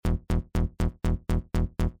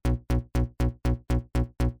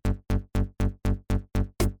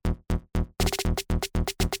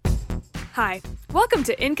Hi, welcome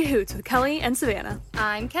to In Cahoots with Kelly and Savannah.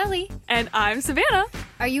 I'm Kelly. And I'm Savannah.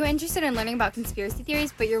 Are you interested in learning about conspiracy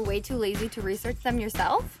theories, but you're way too lazy to research them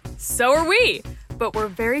yourself? So are we, but we're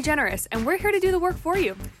very generous and we're here to do the work for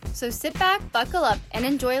you. So sit back, buckle up, and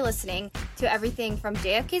enjoy listening to everything from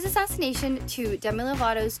JFK's assassination to Demi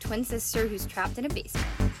Lovato's twin sister who's trapped in a basement.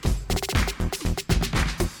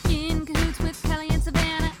 In cahoots with Kelly and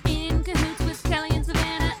Savannah. In cahoots with Kelly and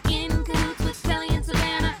Savannah. In cahoots with Kelly and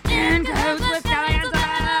Savannah. In cahoots with Kelly and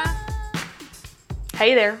Savannah.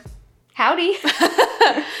 Hey there. Howdy.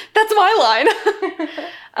 That's my line.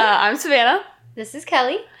 I'm Savannah, This is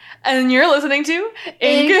Kelly. and you're listening to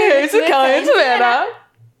In Cahoots with Kelly and Savannah.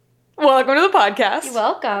 Welcome to the podcast. You're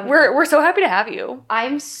welcome. We're so happy to have you.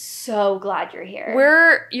 I'm so glad you're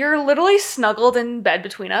here. You're literally snuggled in bed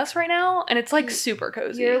between us right now, and it's like super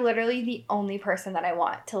cozy. You're literally the only person that I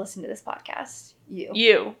want to listen to this podcast.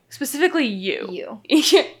 You. Specifically you. You.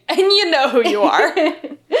 And you know who you are.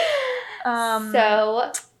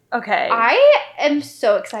 So, Okay. I am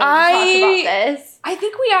so excited to talk about this. I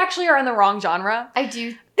think we actually are in the wrong genre. I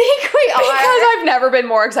do think we are. Because I've never been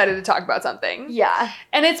more excited to talk about something. Yeah.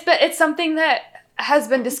 And it's something that has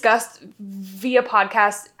been discussed via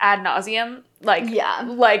podcast ad nauseum.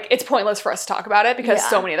 Like it's pointless for us to talk about it because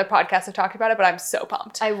so many other podcasts have talked about it, but I'm so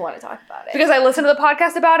pumped. I want to talk about it. Because I listen to the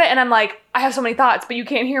podcast about it and I'm like, I have so many thoughts, but you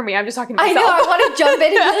can't hear me. I'm just talking to myself. I know. I want to jump in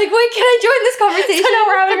and be like, wait, can I join this conversation? So now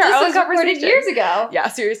we're having But our this own was recorded conversation. years ago. Yeah,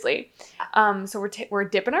 seriously. So we're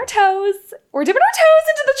dipping our toes. We're dipping our toes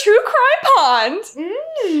into the true crime pond.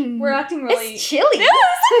 Mm. We're acting really... It's chilly. Yeah,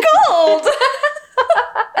 it's cold.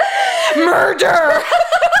 Murder.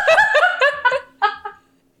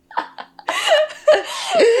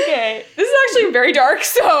 Okay, this is actually very dark,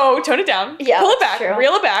 so tone it down. Yeah, pull it back, true.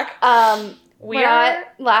 reel it back. We're not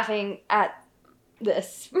laughing at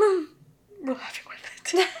this. We're laughing with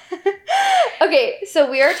it. Okay, so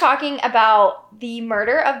we are talking about the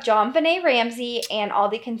murder of JonBenet Ramsey and all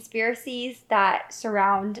the conspiracies that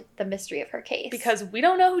surround the mystery of her case. Because we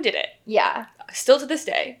don't know who did it. Yeah, Still to this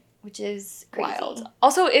day. which is crazy. Wild.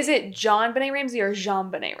 Also, is it JonBenet Ramsey or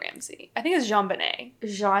JonBenet Ramsey? I think it's JonBenet.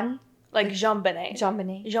 Like JonBenet.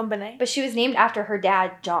 JonBenet. JonBenet. But she was named after her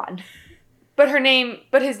dad, John. But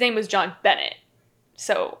his name was John Bennett.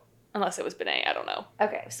 So, unless it was Benet, I don't know.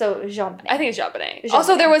 Okay, so JonBenet. I think it's JonBenet. Jean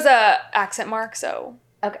Also, Benet. there was a accent mark, so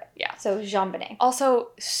Okay. yeah. So JonBenet. Also,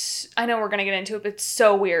 I know we're going to get into it, but it's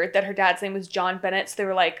so weird that her dad's name was John Bennett, so they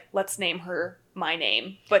were like, let's name her my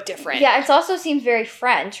name, but different. Yeah, it also seems very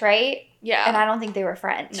French, right? Yeah. And I don't think they were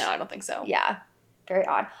French. No, I don't think so. Yeah. Very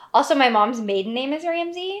odd. Also, my mom's maiden name is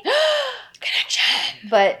Ramsey, Connection.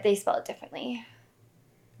 but they spell it differently.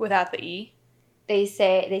 Without the E? They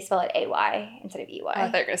spell it A-Y instead of E-Y. I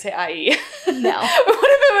thought you were going to say I-E. No. What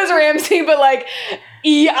if it was Ramsey, but like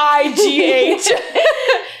E-I-G-H?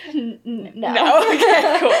 No. No?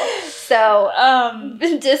 Okay, cool. So,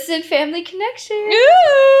 distant family connection.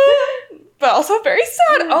 But also very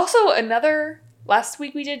sad. Also, last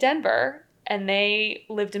week we did Denver, and they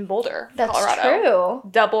lived in Boulder, That's Colorado.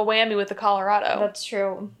 true. Double whammy with the Colorado. That's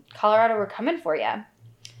true. Colorado, we're coming for you.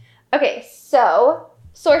 Okay, so,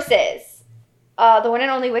 sources. The one and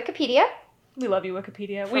only Wikipedia. We love you,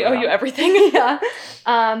 Wikipedia. For We owe real. you everything. Yeah.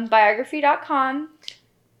 Biography.com.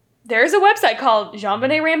 There's a website called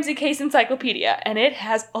JonBenet Ramsey Case Encyclopedia, and it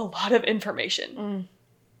has a lot of information.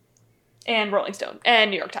 And Rolling Stone.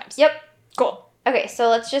 And New York Times. Yep. Cool. Okay, so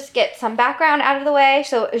let's just get some background out of the way.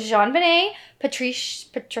 So, JonBenet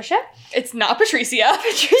Patricia It's not Patricia.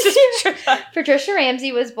 Patricia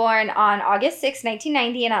Ramsey was born on August 6,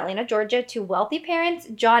 1990 in Atlanta, Georgia to wealthy parents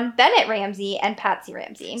John Bennett Ramsey and Patsy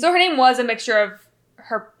Ramsey. So her name was a mixture of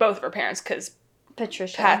both of her parents, because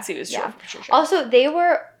Patricia. Patsy was short for Patricia. Also, they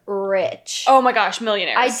were rich. Oh my gosh,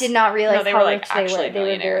 millionaires. I did not realize No, they how were like rich they actually were. They were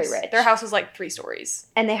millionaires. very rich. Their house was like 3 stories.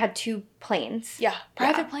 And they had 2 planes. Yeah,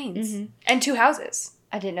 private Yeah. planes. Mhm. And 2 houses.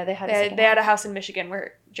 I didn't know they had a They second had a house. house in Michigan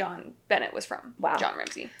where John Bennett was from. Wow. John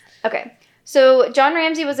Ramsey. Okay. So, John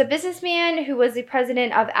Ramsey was a businessman who was the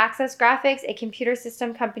president of Access Graphics, a computer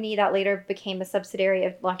system company that later became a subsidiary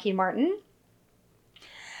of Lockheed Martin.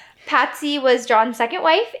 Patsy was John's second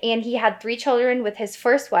wife, and he had 3 children with his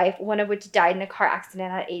first wife, one of which died in a car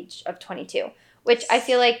accident at age of 22, which I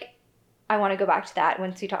feel like I want to go back to that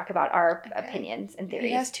once we talk about our opinions and theories.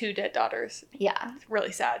 He has 2 dead daughters. Yeah. It's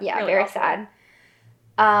really sad. Yeah, really very awful. sad.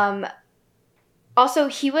 Also,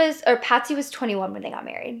 Patsy was 21 when they got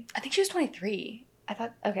married. I think she was 23. I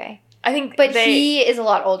thought, okay. I think But he is a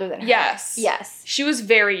lot older than her. Yes. Yes. She was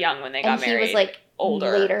very young when they got And he married. was like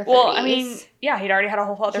older. later 30s. Well, I mean, yeah, he'd already had a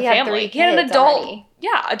whole other He had family. 3 He had an kids adult. already.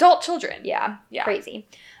 Yeah, adult children. Yeah. Yeah. Crazy.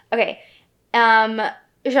 Okay.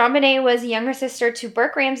 JonBenet was a younger sister to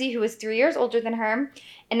Burke Ramsey, who was 3 years older than her.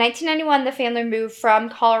 In 1991, the family moved from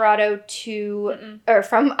from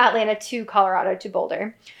Atlanta to Colorado to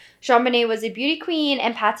Boulder. JonBenet was a beauty queen,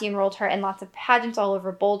 and Patsy enrolled her in lots of pageants all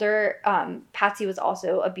over Boulder. Patsy was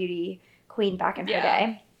also a beauty queen back in her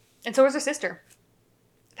day. And so was her sister.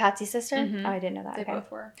 Patsy's sister? Mm-hmm. Oh, I didn't know that. They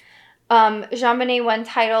both were. JonBenet won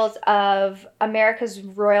titles of America's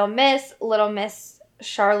Royal Miss, Little Miss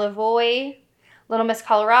Charlevoix, Little Miss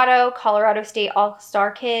Colorado, Colorado State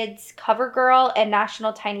All-Star Kids, Cover Girl, and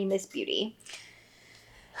National Tiny Miss Beauty.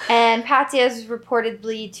 And Patsy is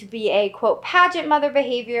reportedly to be a, quote, pageant mother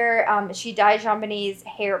behavior. She dyed JonBenet's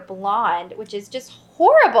hair blonde, which is just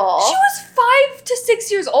horrible. She was 5 to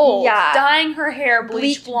 6 years old. Yeah. Dyeing her hair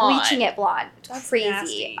blonde. Bleaching it blonde. That's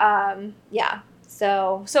crazy. nasty. Yeah.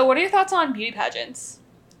 So what are your thoughts on beauty pageants?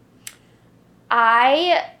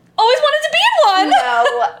 I always wanted to be in one.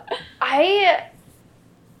 No.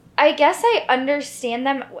 I guess I understand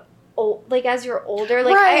them, like, as you're older.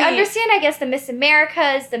 Like, right. I understand, I guess, the Miss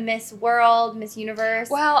Americas, the Miss World, Miss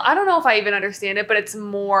Universe. Well, I don't know if I even understand it, but it's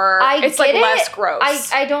more, it's like less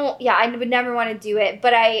gross. I don't, I would never want to do it,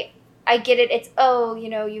 but I get it. It's,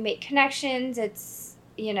 you make connections. It's,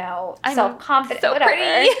 self-confidence, so whatever.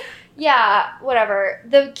 Pretty. Yeah, whatever.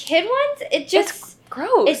 The kid ones, it's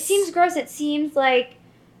gross. It seems gross. It seems like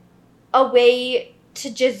a way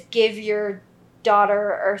to just give your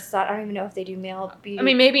daughter or son, I don't even know if they do male beauty. I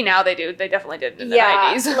mean, maybe now they do. They definitely did in the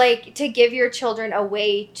 90s. Like, to give your children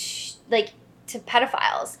away to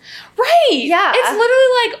pedophiles. Right. Yeah. It's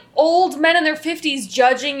literally like old men in their 50s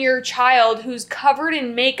judging your child who's covered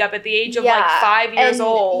in makeup at the age of like 5 years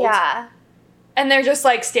old. Yeah. And they're just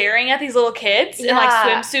like staring at these little kids in like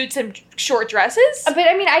swimsuits and short dresses. But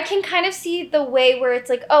I mean, I can kind of see the way where it's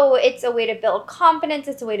like, it's a way to build confidence.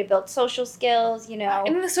 It's a way to build social skills, I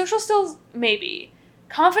mean, the social skills, maybe.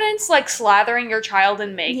 Confidence, like slathering your child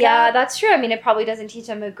in makeup. Yeah, that's true. I mean, it probably doesn't teach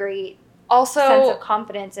them a great sense of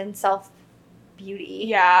confidence and self-beauty.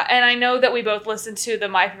 Yeah, and I know that we both listened to the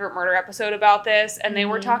My Favorite Murder episode about this, and they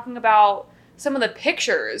were talking about some of the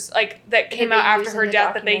pictures like that came out after her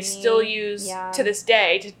death that they still use to this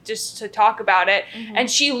day to talk about it.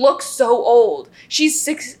 And she looks so old. She's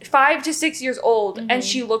 5 to 6 years old, and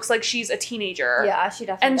she looks like she's a teenager. Yeah, she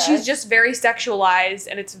definitely and does. She's just very sexualized,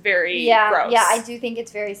 and it's very gross. Yeah, I do think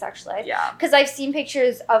it's very sexualized. Yeah, because I've seen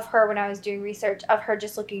pictures of her when I was doing research of her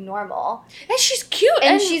just looking normal, and she's cute,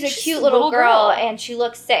 and she's a cute little girl, and she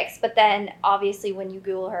looks 6. But then obviously when you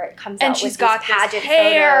Google her, it comes out she's with got these pageant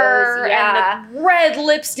hair photos. Yeah. And the red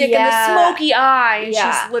lipstick and the smoky eye. And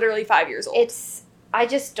she's literally 5 years old. I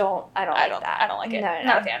don't like that. I don't like it. No.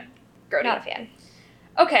 Not a fan. Grody. Not a fan.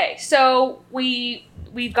 Okay, so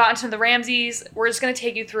we've gotten to the Ramseys. We're just going to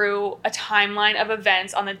take you through a timeline of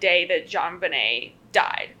events on the day that JonBenet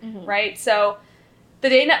died, right? So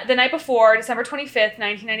the night before, December 25th,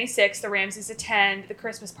 1996, the Ramseys attend the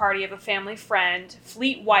Christmas party of a family friend,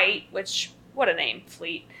 Fleet White, which, what a name,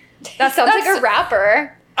 Fleet. That sounds like a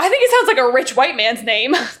rapper. I think it sounds like a rich white man's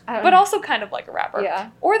name, but also kind of like a rapper.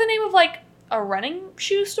 Yeah. Or the name of like a running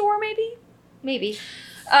shoe store, maybe? Maybe.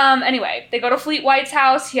 Anyway, they go to Fleet White's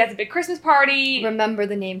house. He has a big Christmas party. Remember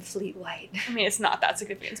the name Fleet White. I mean, it's not that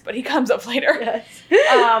significant, but he comes up later.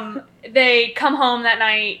 Yes. They come home that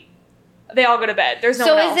night. They all go to bed. There's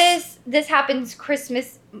no one else. So this happens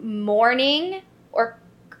Christmas morning or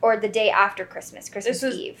the day after Christmas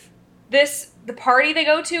Eve? The party they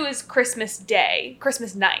go to is Christmas Day,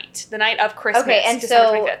 Christmas night, the night of Christmas. Okay, and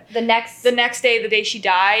December so 25th. The next day, the day she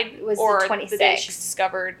died, was or the 26th. The day she's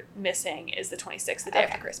discovered missing is the 26th, the day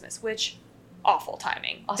after Christmas, which awful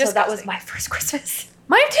timing. Also, disgusting. That was my first Christmas.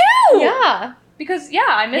 Mine too. Yeah, because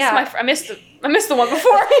I missed the one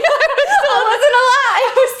before.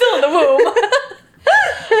 I was still in the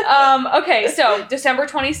womb. Okay, so December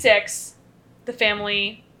 26th, the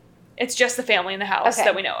family. It's just the family in the house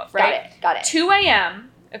that we know of, right? Got it. 2 a.m.,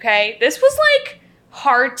 okay? This was, like,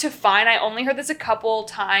 hard to find. I only heard this a couple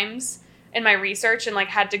times in my research and, like,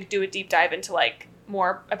 had to do a deep dive into, like,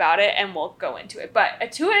 more about it, and we'll go into it. But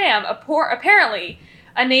at 2 a.m., apparently,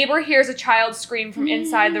 a neighbor hears a child scream from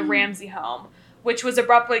inside the Ramsey home, which was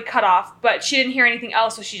abruptly cut off, but she didn't hear anything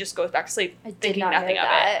else, so she just goes back to sleep thinking nothing of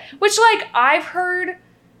it. Which, like, I've heard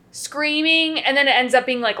screaming, and then it ends up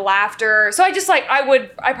being like laughter. So I just like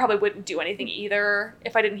I probably wouldn't do anything either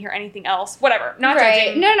if I didn't hear anything else. Whatever. Not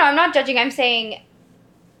judging. No, I'm not judging. I'm saying,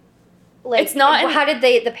 like, it's not. How did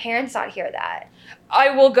the parents not hear that? I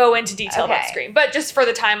will go into detail about scream, but just for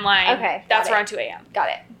the timeline. Okay, that's around 2 a.m. Got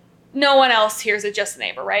it. no one else hears it, just the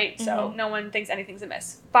neighbor, right? So no one thinks anything's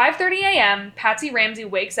amiss. 5:30 a.m., Patsy Ramsey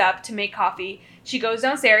wakes up to make coffee. She goes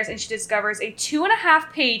downstairs and she discovers a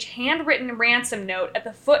 2.5-page handwritten ransom note at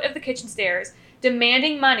the foot of the kitchen stairs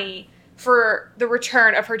demanding money for the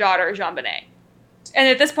return of her daughter, JonBenét. And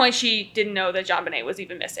at this point, she didn't know that JonBenét was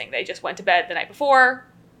even missing. They just went to bed the night before,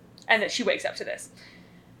 and that she wakes up to this.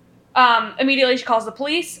 Immediately, she calls the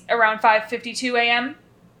police around 5:52 a.m.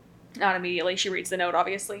 Not immediately. She reads the note,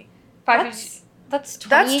 obviously. That's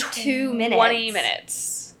 22 minutes. 20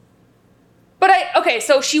 minutes. But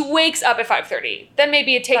so she wakes up at 5:30. Then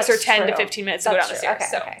maybe it takes her 10 to 15 minutes to go down the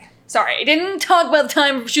stairs. Okay. Sorry, I didn't talk about the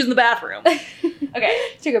time she was in the bathroom. Okay.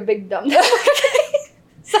 Took a big dump.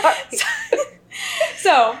 Sorry.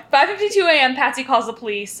 So, 5:52 a.m., Patsy calls the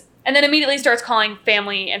police and then immediately starts calling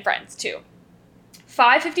family and friends, too.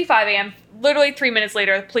 5:55 a.m., literally 3 minutes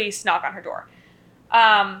later, the police knock on her door.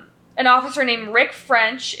 An officer named Rick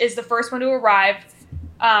French is the first one to arrive,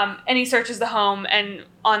 and he searches the home, and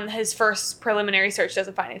on his first preliminary search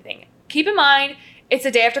doesn't find anything. Keep in mind, it's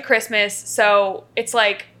the day after Christmas, so it's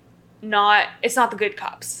like it's not the good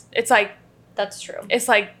cops. It's like... That's true. It's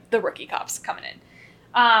like the rookie cops coming in.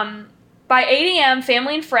 By 8 a.m.,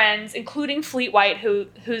 family and friends, including Fleet White,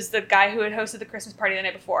 who's the guy who had hosted the Christmas party the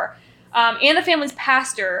night before, and the family's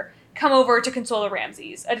pastor, come over to console the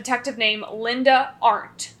Ramseys. A detective named Linda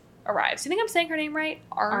Arndt arrives. Do you think I'm saying her name right?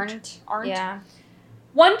 Arndt? Yeah.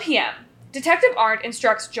 1 p.m., Detective Arndt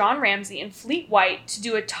instructs John Ramsey and Fleet White to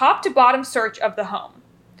do a top-to-bottom search of the home.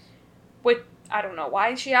 Which, I don't know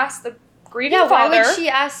why she asked the grieving father. Why would she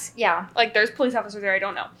ask? Yeah. Like, there's police officers there, I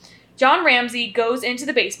don't know. John Ramsey goes into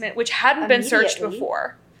the basement, which hadn't been searched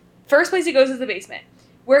before. First place he goes is the basement,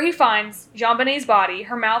 where he finds JonBenét's body.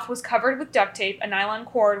 Her mouth was covered with duct tape, a nylon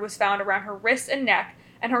cord was found around her wrists and neck,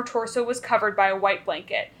 and her torso was covered by a white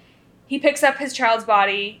blanket. He picks up his child's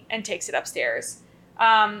body and takes it upstairs.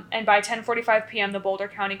 And by 10:45 p.m., the Boulder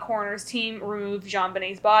County Coroner's team removed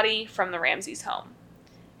JonBenét's body from the Ramseys' home.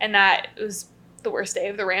 And that was the worst day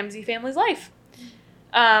of the Ramsey family's life.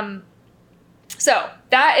 So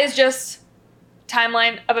that is just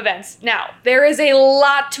timeline of events. Now, there is a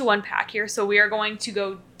lot to unpack here, so we are going to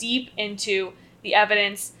go deep into the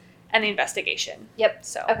evidence and the investigation. Yep.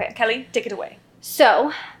 So, okay. Kelly, take it away.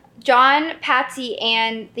 So, John, Patsy,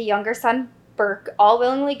 and the younger son, Burke, all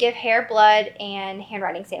willingly give hair, blood, and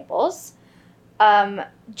handwriting samples.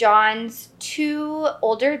 John's 2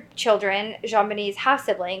 older children, JonBenét's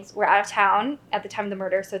half-siblings, were out of town at the time of the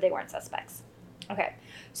murder, so they weren't suspects. Okay.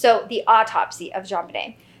 So, the autopsy of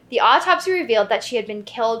JonBenét. The autopsy revealed that she had been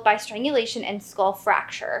killed by strangulation and skull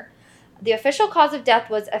fracture. The official cause of death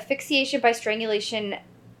was asphyxiation by strangulation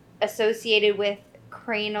associated with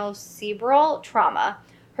craniocerebral trauma.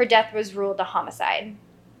 Her death was ruled a homicide.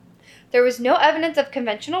 There was no evidence of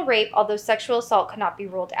conventional rape, although sexual assault could not be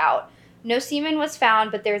ruled out. No semen was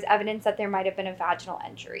found, but there is evidence that there might have been a vaginal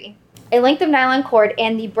injury. A length of nylon cord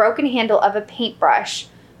and the broken handle of a paintbrush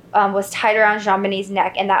was tied around JonBenét's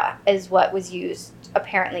neck, and that is what was used,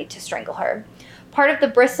 apparently, to strangle her. Part of the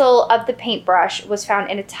bristle of the paintbrush was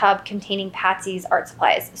found in a tub containing Patsy's art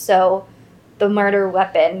supplies. So the murder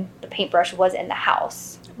weapon, the paintbrush, was in the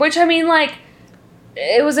house. Which, I mean, like,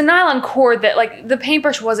 it was a nylon cord that, like, the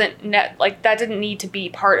paintbrush wasn't, that didn't need to be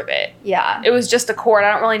part of it. Yeah. It was just a cord.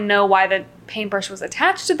 I don't really know why the paintbrush was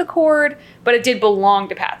attached to the cord, but it did belong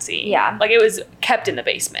to Patsy. Yeah. Like, it was kept in the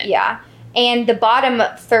basement. Yeah. And the bottom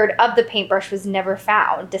third of the paintbrush was never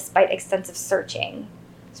found, despite extensive searching.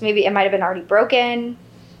 So maybe it might have been already broken.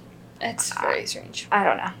 It's very strange. I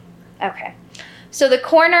don't know. Okay. So the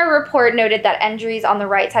coroner report noted that injuries on the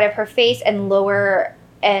right side of her face and lower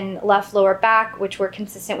and left lower back, which were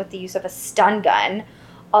consistent with the use of a stun gun,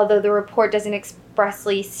 although the report doesn't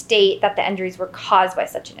expressly state that the injuries were caused by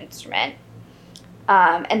such an instrument.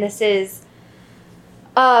 And this is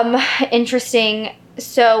interesting.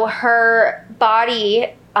 So her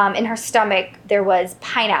body, in her stomach, there was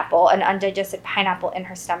pineapple, an undigested pineapple in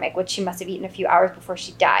her stomach, which she must have eaten a few hours before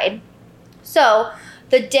she died. So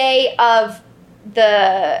the day of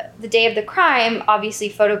the crime, obviously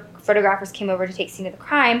photographers came over to take scene of the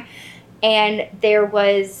crime, and there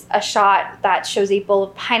was a shot that shows a bowl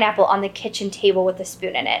of pineapple on the kitchen table with a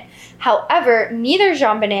spoon in it. However, neither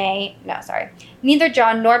John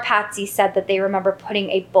nor Patsy said that they remember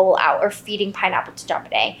putting a bowl out or feeding pineapple to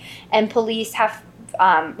JonBenét, and police have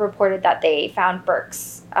reported that they found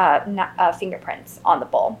Burke's fingerprints on the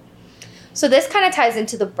bowl. So this kind of ties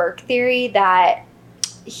into the Burke theory that...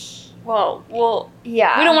 Well,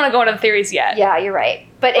 yeah. We don't want to go into the theories yet. Yeah, you're right.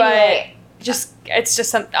 But anyway... It's just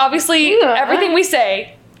some... Obviously, everything we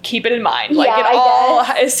say, keep it in mind. Like, yeah, it all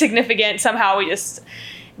is significant. Somehow we just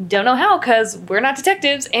Don't know how, because we're not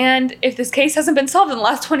detectives, and if this case hasn't been solved in the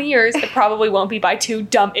last 20 years, it probably won't be by two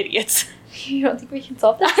dumb idiots. You don't think we can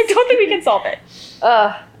solve this? I don't think we can solve it.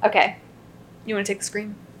 Okay. You want to take the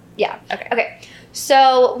scream? Yeah. Okay. Okay.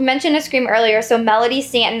 So, we mentioned a scream earlier. So, Melody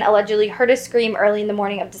Stanton allegedly heard a scream early in the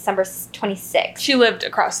morning of December 26th. She lived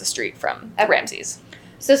across the street from the Ramseys.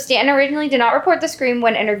 So, Stanton originally did not report the scream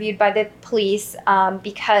when interviewed by the police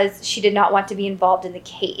because she did not want to be involved in the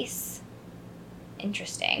case.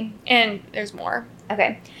 Interesting. And there's more.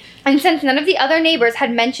 Okay. And since none of the other neighbors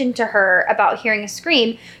had mentioned to her about hearing a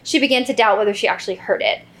scream, she began to doubt whether she actually heard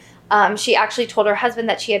it. She actually told her husband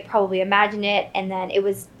that she had probably imagined it, and then it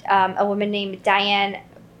was a woman named Diane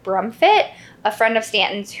Brumfitt, a friend of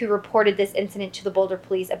Stanton's, who reported this incident to the Boulder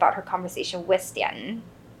police about her conversation with Stanton.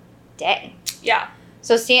 Dang. Yeah.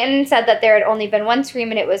 So Stanton said that there had only been one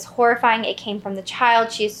scream, and it was horrifying. It came from the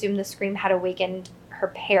child. She assumed the scream had awakened her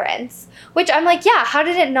parents, which I'm like, yeah, how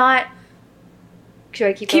did it not... Should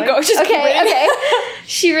I keep going? Keep going. Just keep reading. Okay.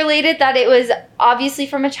 She related that it was obviously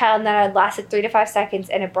from a child and that it had lasted 3 to 5 seconds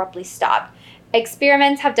and abruptly stopped.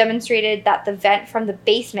 Experiments have demonstrated that the vent from the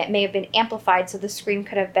basement may have been amplified, so the scream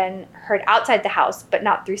could have been heard outside the house, but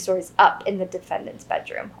not 3 stories up in the defendant's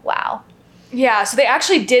bedroom. Wow. Yeah, so they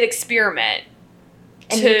actually did experiment.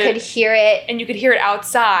 And you could hear it. And you could hear it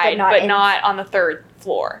outside, but not on the 3rd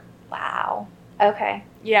floor. Wow. Okay.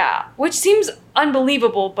 Yeah, which seems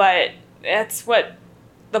unbelievable, but that's what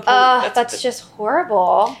the police... That's just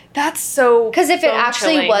horrible. That's so... Because if it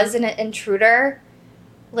actually chilling. was an intruder,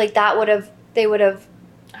 like that they would have...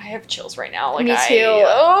 I have chills right now. Like Me too.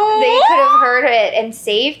 Oh. They could have heard it and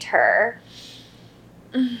saved her.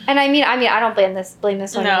 And I mean, I don't blame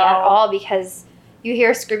this on me at all, because you hear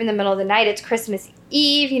a scream in the middle of the night. It's Christmas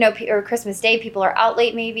Eve, or Christmas Day. People are out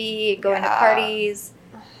late, maybe going to parties.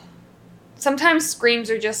 Sometimes screams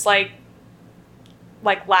are just like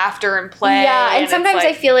laughter and play. Yeah, and sometimes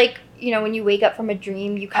I feel like, when you wake up from a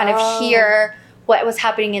dream, you kind of hear what was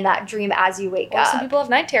happening in that dream as you wake up. Some people have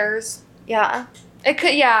night terrors. Yeah. It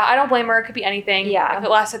could, I don't blame her. It could be anything. Yeah. If it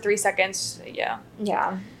lasted 3 seconds, yeah.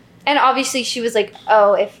 Yeah. And obviously she was like,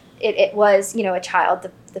 oh, if it was, a child,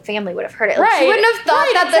 the family would have heard it. Like, she wouldn't have thought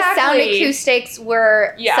that the sound acoustics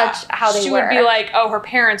were such how they were. She would be like, oh, her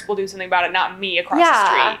parents will do something about it, not me across the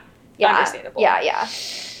street. Yeah. Understandable. Yeah.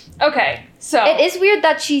 Okay, so... It is weird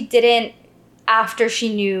that she didn't, after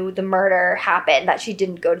she knew the murder happened, that she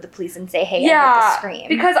didn't go to the police and say, hey, I heard the scream.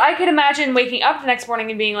 Because I could imagine waking up the next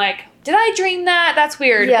morning and being like, did I dream that? That's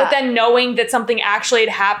weird. Yeah. But then knowing that something actually had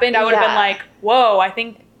happened, I would have been like, whoa, I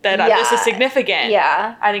think that this is significant.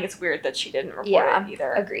 Yeah. I think it's weird that she didn't report it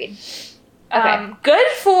either. Agreed. Okay. Good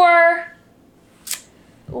for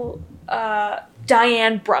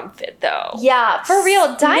Diane Brumfitt, though. Yeah, for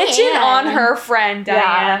real, Diane. Snitching on her friend,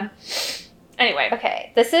 Diane. Yeah. Anyway.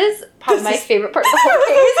 Okay, this is probably my favorite part of the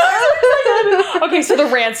whole case. Okay, so the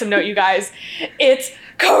ransom note, you guys. It's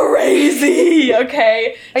crazy,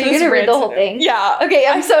 okay? Are you going to read the whole thing? Yeah. Okay,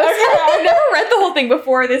 I'm so excited. I've never read the whole thing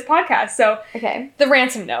before this podcast, so. Okay. The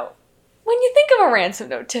ransom note. When you think of a ransom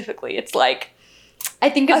note, typically, it's like... I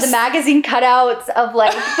think of the magazine cutouts of,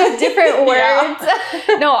 like, the different words.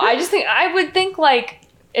 No, I would think, like,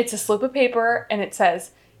 it's a slip of paper, and it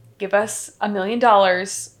says, give us $1 million,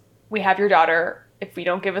 we have your daughter. If we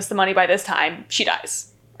don't give us the money by this time, she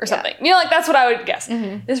dies. Or something. Like, that's what I would guess.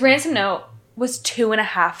 Mm-hmm. This ransom note was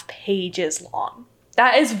 2.5 pages long.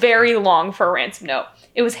 That is very long for a ransom note.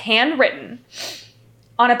 It was handwritten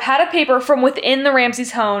on a pad of paper from within the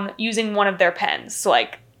Ramseys' home using one of their pens. So,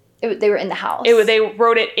 like... They were in the house. They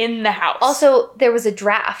wrote it in the house. Also, there was a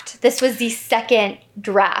draft. This was the second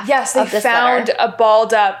draft. Yes, they found a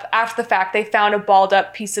balled up, after the fact, they found a balled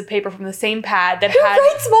up piece of paper from the same pad that Who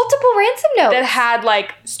writes multiple ransom notes? That had,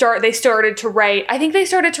 like, they started to write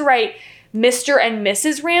Mr. and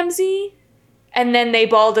Mrs. Ramsey, and then they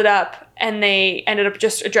balled it up, and they ended up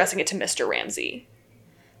just addressing it to Mr. Ramsey.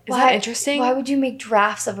 Is that interesting? Why would you make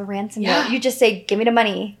drafts of a ransom note? You just say, give me the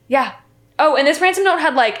money. Yeah. Oh, and this ransom note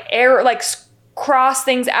had, like, crossed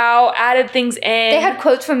things out, added things in. They had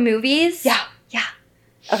quotes from movies? Yeah.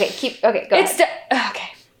 Okay, go ahead. Okay.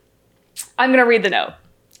 I'm going to read the note.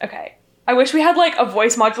 Okay. I wish we had, like, a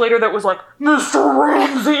voice modulator that was like, Mr.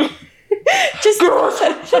 Ramsey. just do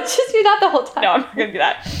that the whole time. No, I'm not going to do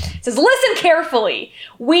that. It says, listen carefully.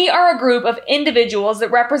 We are a group of individuals that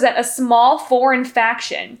represent a small foreign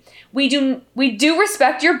faction. We do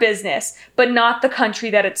respect your business, but not the country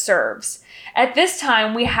that it serves. At this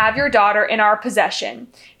time, we have your daughter in our possession.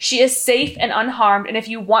 She is safe and unharmed, and if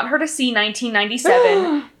you want her to see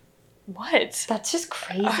 1997... What? That's just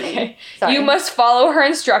crazy. Okay. Sorry. You must follow her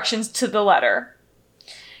instructions to the letter.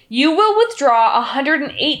 You will withdraw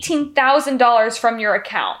 $118,000 from your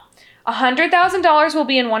account. $100,000 will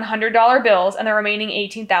be in $100 bills and the remaining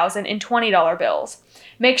 $18,000 in $20 bills.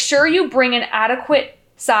 Make sure you bring an adequate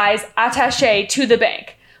size attaché to the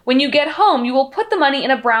bank. When you get home, you will put the money in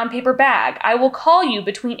a brown paper bag. I will call you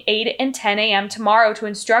between 8 and 10 a.m. tomorrow to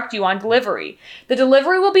instruct you on delivery. The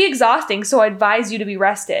delivery will be exhausting, so I advise you to be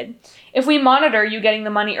rested. If we monitor you getting the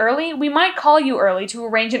money early, we might call you early to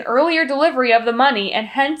arrange an earlier delivery of the money and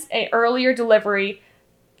hence a earlier delivery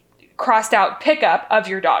crossed out pickup of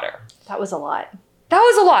your daughter. That was a lot. That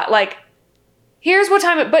was a lot. Like, here's what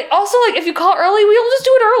time but also, like, if you call early, we'll just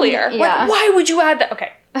do it earlier. Yeah. Like, why would you add that?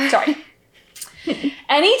 Okay, sorry.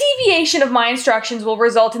 Any deviation of my instructions will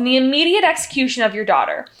result in the immediate execution of your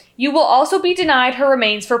daughter. You will also be denied her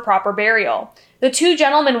remains for proper burial. The two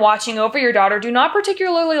gentlemen watching over your daughter do not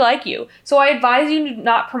particularly like you, so I advise you to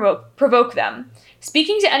not provoke them.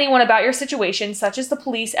 Speaking to anyone about your situation, such as the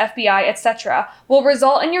police, FBI, etc., will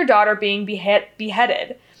result in your daughter being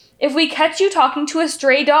beheaded. If we catch you talking to a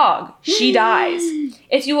stray dog, she dies.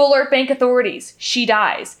 If you alert bank authorities, she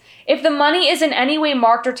dies. If the money is in any way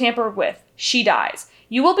marked or tampered with, she dies.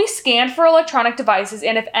 You will be scanned for electronic devices,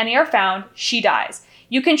 and if any are found, she dies.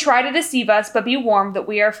 You can try to deceive us, but be warned that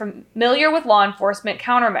we are familiar with law enforcement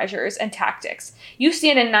countermeasures and tactics. You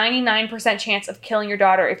stand a 99% chance of killing your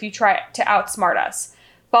daughter if you try to outsmart us.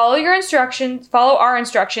 Follow our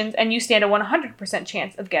instructions, and you stand a 100%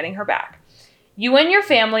 chance of getting her back. You and your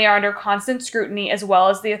family are under constant scrutiny as well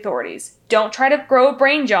as the authorities. Don't try to grow a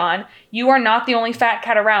brain, John. You are not the only fat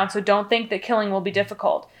cat around, so don't think that killing will be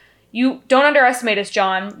difficult. You don't underestimate us,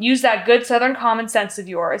 John. Use that good Southern common sense of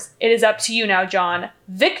yours. It is up to you now, John.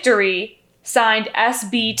 Victory, signed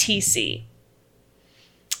SBTC.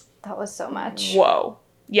 That was so much. Whoa.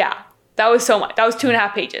 Yeah, that was so much. That was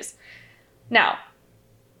 2.5 pages. Now,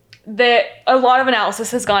 a lot of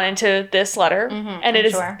analysis has gone into this letter, and it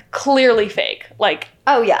is clearly fake. Like,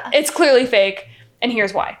 oh yeah, it's clearly fake, and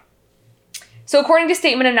here's why. So according to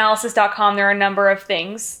statementanalysis.com, there are a number of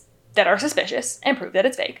things that are suspicious and prove that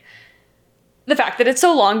it's fake. The fact that it's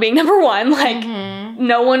so long being number one, like,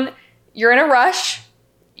 no one, you're in a rush,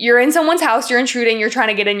 you're in someone's house, you're intruding, you're trying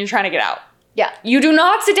to get in, you're trying to get out. Yeah. You do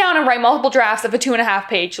not sit down and write multiple drafts of a 2.5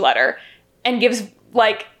 page letter and gives,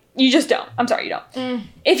 like, you just don't. I'm sorry, you don't.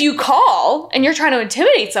 If you call and you're trying to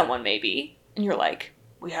intimidate someone, maybe, and you're like,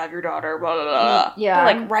 we have your daughter, blah, blah, blah. Yeah.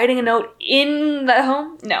 But, like, writing a note in the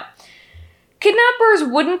home? No. Kidnappers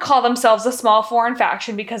wouldn't call themselves a small foreign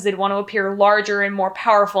faction because they'd want to appear larger and more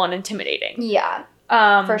powerful and intimidating. Yeah,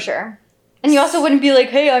 for sure. And you also wouldn't be like,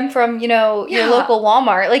 hey, I'm from, your local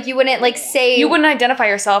Walmart. Like, you wouldn't, like, say... You wouldn't identify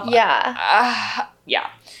yourself. Yeah. Yeah.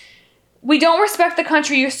 We don't respect the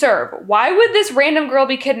country you serve. Why would this random girl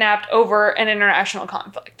be kidnapped over an international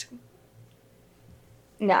conflict?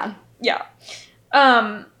 No. Yeah.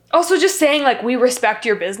 Also, just saying, like, we respect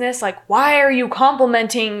your business. Like, why are you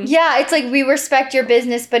complimenting? Yeah, it's like, we respect your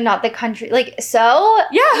business, but not the country. Like, so?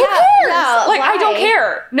 Yeah, who cares? Yeah, like, why? I don't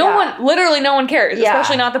care. No one cares. Yeah.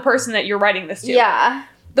 Especially not the person that you're writing this to. Yeah.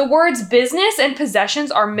 The words business and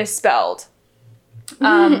possessions are misspelled.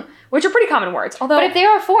 Which are pretty common words. Although, but if they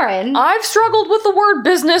are foreign... I've struggled with the word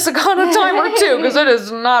business a time or two, because it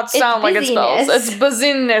does not sound like it spells. It's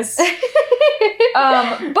business.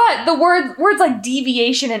 But the words like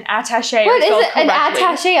deviation and attaché are spelled correctly. An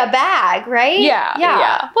attaché, a bag, right?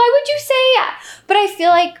 Yeah. Why would you say But I feel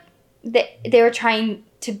like they were trying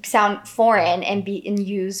to sound foreign and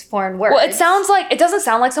use foreign words. Well, it doesn't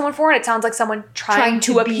sound like someone foreign. It sounds like someone trying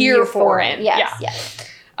to appear foreign. Yes.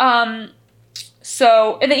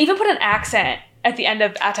 So, and they even put an accent at the end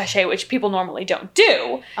of attaché, which people normally don't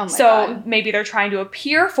do. Oh my God. Maybe they're trying to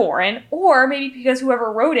appear foreign, or maybe because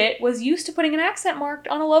whoever wrote it was used to putting an accent marked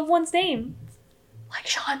on a loved one's name. Like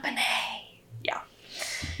JonBenét. Yeah.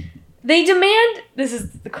 They demand, this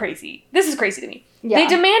is crazy to me. Yeah. They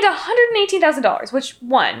demand $118,000, which,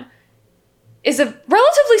 one, is a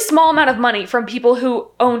relatively small amount of money from people who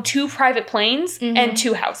own 2 private planes and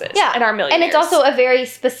 2 houses and are millionaires. And it's also a very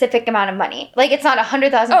specific amount of money. Like, it's not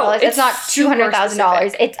 $100,000. It's not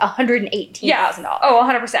 $200,000. It's $118,000. Yeah. Oh,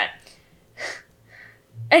 100%.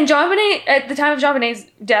 And JonBenét, at the time of JonBenét's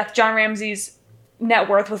death, John Ramsey's net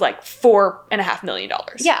worth was like $4.5 million.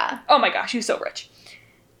 Yeah. Oh my gosh, he was so rich.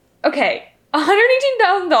 Okay,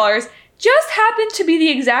 $118,000 just happened to be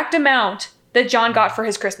the exact amount that John got for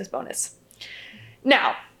his Christmas bonus.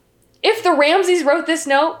 Now, if the Ramseys wrote this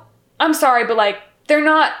note, I'm sorry, but, like, they're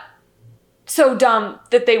not so dumb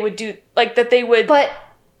that they would do, like, that they would...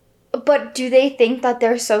 But do they think that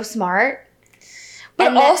they're so smart?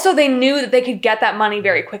 But also they knew that they could get that money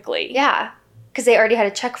very quickly. Yeah, because they already had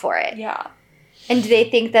a check for it. Yeah. And do they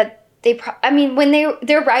think that when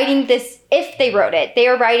they're writing this, if they wrote it, they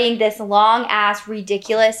are writing this long-ass,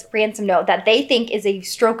 ridiculous ransom note that they think is a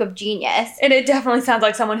stroke of genius. And it definitely sounds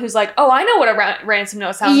like someone who's like, oh, I know what a ransom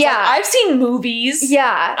note sounds like. I've seen movies.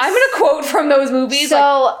 Yeah. I'm going to quote from those movies.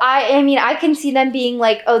 So, I can see them being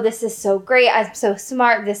like, oh, this is so great. I'm so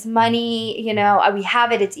smart. This money, we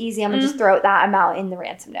have it. It's easy. I'm going to just throw that amount in the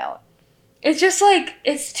ransom note. It's just like,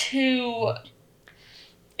 it's too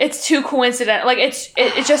coincidental. Like,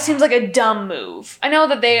 it just seems like a dumb move. I know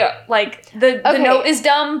that they, like, the note is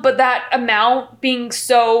dumb, but that amount being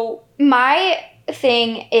so... My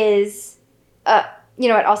thing is, you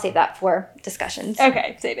know what? I'll save that for discussions.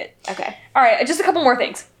 Okay, save it. Okay. All right, just a couple more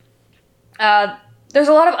things. There's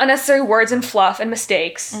a lot of unnecessary words and fluff and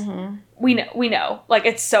mistakes. Mm-hmm. We know. Like,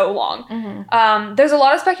 it's so long. Mm-hmm. There's a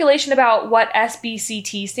lot of speculation about what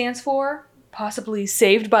SBCT stands for. Possibly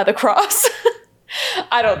Saved by the Cross.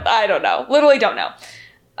 I don't know. Literally don't know.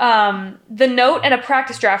 The note and a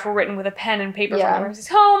practice draft were written with a pen and paper from Ramsey's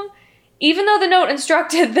home. Even though the note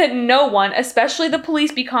instructed that no one, especially the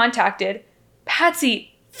police, be contacted,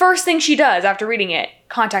 Patsy, first thing she does after reading it,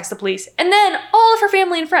 contacts the police. And then all of her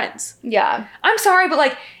family and friends. Yeah. I'm sorry, but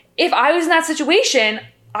like, if I was in that situation,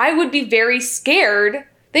 I would be very scared.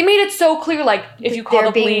 They made it so clear, like, if you call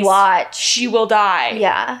the police, she will die.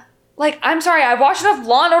 Yeah. Like, I'm sorry, I've watched enough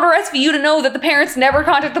Law & Order SVU to know that the parents never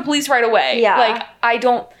contact the police right away. Yeah. Like, I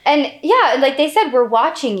don't... And, yeah, like they said, we're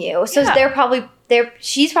watching you. So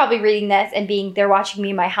she's probably reading this and they're watching me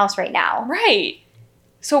in my house right now. Right.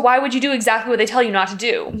 So why would you do exactly what they tell you not to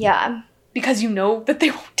do? Yeah. Because you know that they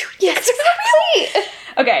won't do it. Yes, exactly.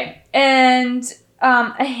 Okay, and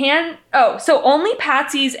so only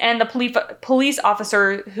Patsy's and the police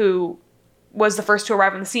officer who was the first to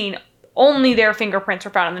arrive on the scene, only their fingerprints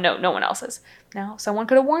were found on the note, no one else's. Now, someone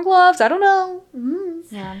could have worn gloves, I don't know.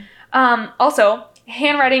 Mm-hmm. Yeah. Also,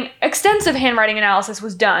 extensive handwriting analysis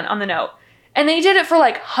was done on the note. And they did it for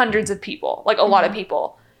like hundreds of people, like a lot of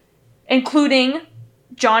people, including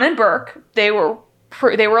John and Burke. They were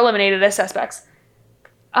eliminated as suspects.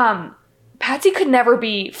 Patsy could never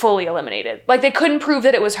be fully eliminated. Like, they couldn't prove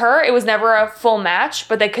that it was her. It was never a full match,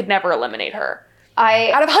 but they could never eliminate her.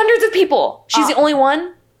 Out of hundreds of people, she's the only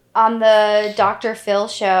one. On the Dr. Phil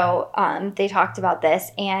show, they talked about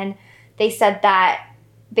this, and they said that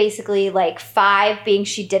basically, like, 5 being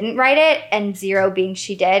she didn't write it, and 0 being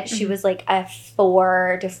she did. Mm-hmm. She was, like, a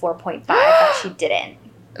 4 to 4.5 that she didn't.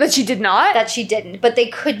 That she did not? That she didn't. But they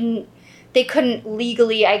couldn't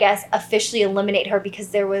legally, I guess, officially eliminate her because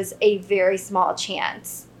there was a very small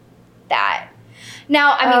chance that...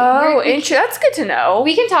 Now, I mean... that's good to know.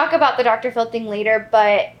 We can talk about the Dr. Phil thing later,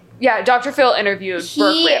 but... Yeah, Dr. Phil interviewed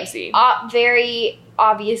Burke Ramsey. Very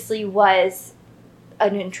obviously was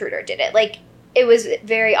an intruder, did it? Like, it was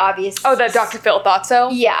very obvious. Oh, that Dr. Phil thought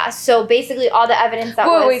so? Yeah, so basically all the evidence that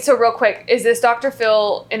Wait, so real quick, is this Dr.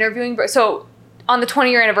 Phil interviewing... So, on the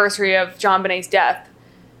 20-year anniversary of John Bonet's death,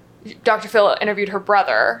 Dr. Phil interviewed her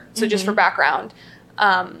brother, so just for background.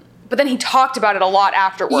 But then he talked about it a lot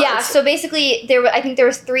afterwards. Yeah, so basically, I think there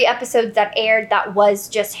was 3 episodes that aired that was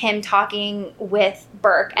just him talking with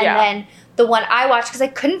Burke. And then the one I watched, because I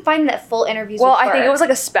couldn't find the full interviews with Burke. Well, I think it was like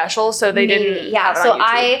a special, so they didn't have it on so YouTube.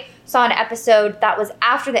 I saw an episode that was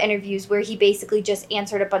after the interviews where he basically just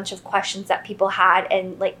answered a bunch of questions that people had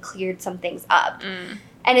and, like, cleared some things up.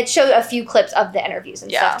 And it showed a few clips of the interviews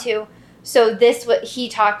and stuff, too. So he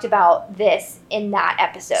talked about this in that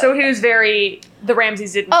episode. So he was the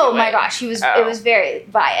Ramseys didn't Oh my gosh, it was very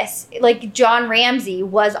biased. Like, John Ramsey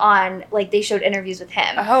was on, like, they showed interviews with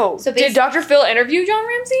him. Oh. So did Dr. Phil interview John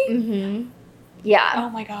Ramsey? Mm-hmm. Yeah. Oh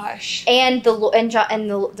my gosh. And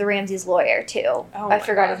the Ramsey's lawyer, too. Oh I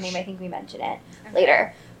forgot his name. I think we mentioned it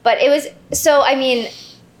later. But it was, so, I mean...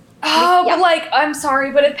 but like, I'm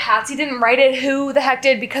sorry, but if Patsy didn't write it, who the heck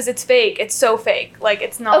did? Because it's fake. It's so fake. Like,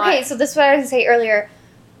 it's not... Okay, so this is what I was going to say earlier.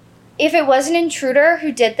 If it was an intruder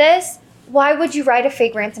who did this, why would you write a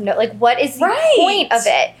fake ransom note? Like, what is the point of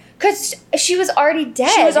it? Because she was already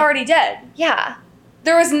dead. She was already dead. Yeah.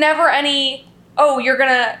 There was never any, we're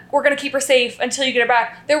gonna keep her safe until you get her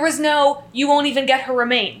back. There was no, you won't even get her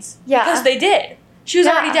remains. Yeah. Because they did. She was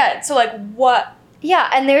already dead. So, like, what...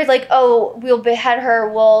 Yeah, and they're like, oh, we'll behead her,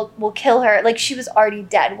 we'll kill her. Like, she was already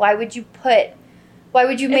dead. Why would you make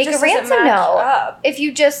a ransom note? If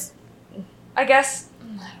you just... I guess...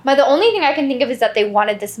 But the only thing I can think of is that they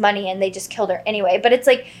wanted this money and they just killed her anyway. But it's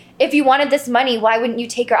like, if you wanted this money, why wouldn't you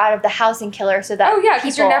take her out of the house and kill her so that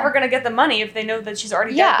because you're never going to get the money if they know that she's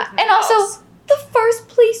already dead. Yeah, and also, the first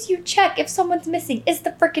place you check if someoe's missing is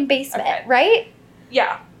the freaking basement, right?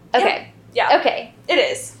 Yeah. Okay. Yeah. Okay. It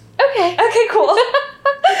is. Okay. Okay, cool.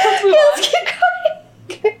 Let's keep going.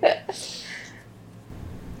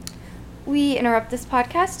 We interrupt this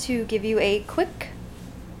podcast to give you a quick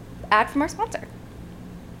ad from our sponsor.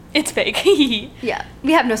 It's fake. Yeah,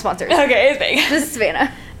 we have no sponsors. Okay, it's fake. This is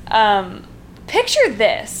Savannah. Picture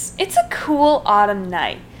this. It's a cool autumn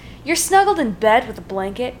night. You're snuggled in bed with a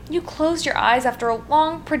blanket. You close your eyes after a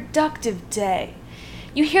long, productive day.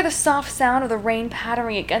 You hear the soft sound of the rain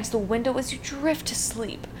pattering against the window as you drift to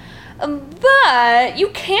sleep. But you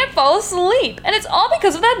can't fall asleep, and it's all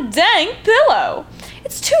because of that dang pillow.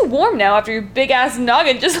 It's too warm now after your big-ass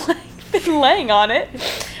noggin just been laying on it.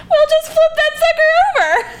 Well, just flip that sucker over.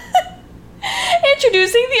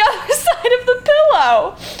 Introducing the other side of the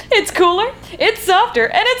pillow. It's cooler, it's softer,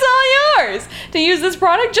 and it's all yours. To use this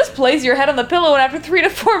product, just place your head on the pillow, and after 3 to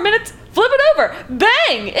 4 minutes, flip it over.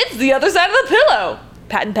 Bang! It's the other side of the pillow.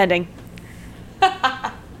 Patent pending.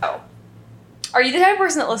 Are you the type of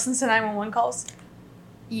person that listens to 911 calls?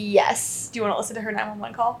 Yes. Do you want to listen to her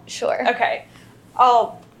 911 call? Sure. Okay.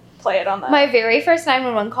 I'll play it on the... My very first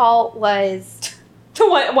 911 call was...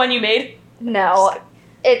 The one you made? No.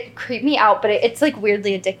 It creeped me out, but it's like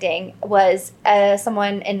weirdly addicting. Was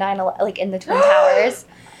someone in 9/11, like in the Twin Towers.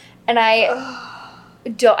 And I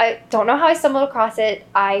don't know how I stumbled across it.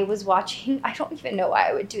 I was watching... I don't even know why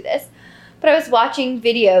I would do this. But I was watching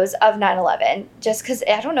videos of 9/11 just because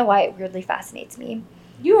I don't know why it weirdly fascinates me.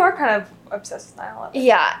 You are kind of obsessed with 9/11.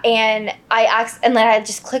 Yeah, and then I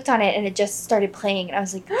just clicked on it and it just started playing and I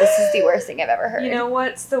was like, this is the worst thing I've ever heard. You know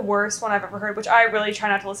what's the worst one I've ever heard, which I really try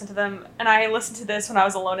not to listen to them, and I listened to this when I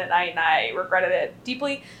was alone at night and I regretted it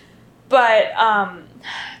deeply. But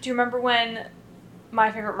do you remember when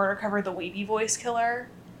My Favorite Murder covered the Weeby Voice Killer?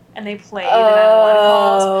 And they played the 911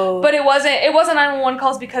 calls. But it wasn't 911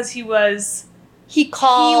 calls because he would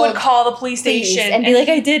call the police station and be like,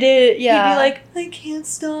 I did it. Yeah. He'd be like, I can't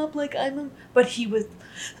stop, like but he was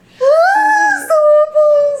so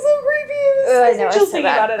creepy. I know, just it's so thinking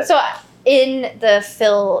bad. about it. So in the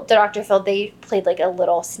Dr. Phil, they played like a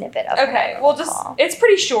little snippet of okay, well, just call. It's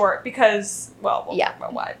pretty short because, well, we'll talk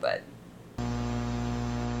about why, but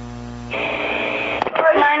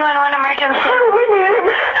 911 emergency.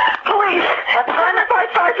 Police. What's going on?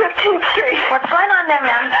 515th Street. What's going on there,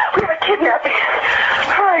 ma'am? We have a kidnapping.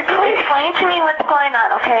 Hurry, please. Explain to me what's going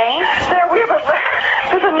on, okay?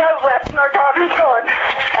 There's a note left and our daughter's gone.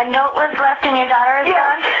 A note was left and your daughter is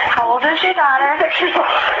gone? How old is your daughter? 6 years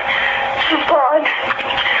old. She's gone.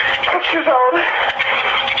 6 years old.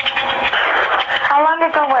 How long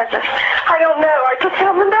ago was this? I don't know. I just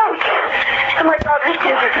found the note. And my daughter's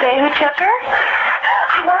gone. Does it say who took her?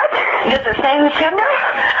 What? Does it say who took her?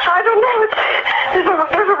 I don't know. There's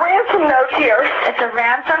a ransom note here. It's a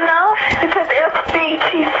ransom note? It says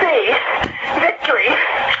SBTC. Victory.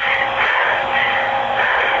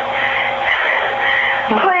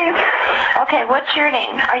 Please. Okay, what's your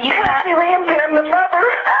name? Are you Kathy Ramsey? I'm the mother.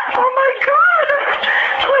 Oh my God.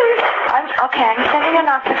 Please. I'm sending an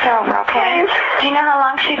officer over, okay? Please. Do you know how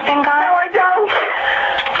long she's been gone? No, I don't.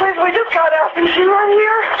 Please, we just got out. Is she right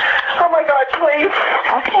here? Oh my God, please.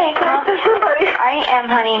 Okay, well, there's somebody. I am,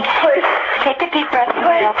 honey. Please. Take a deep breath for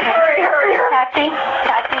me, okay? Hurry. Patsy.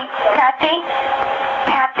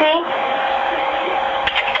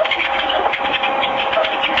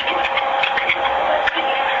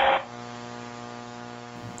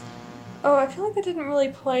 oh, I feel like they didn't really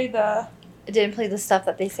play the... It didn't play the stuff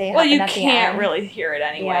that they say. Well, you at the can't end. really hear it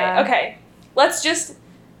anyway. Yeah. Okay, let's just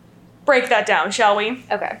break that down, shall we?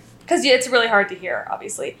 Okay. Because it's really hard to hear,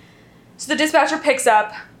 obviously. So the dispatcher picks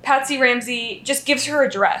up. Patsy Ramsey just gives her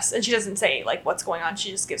address, and she doesn't say, like, what's going on. She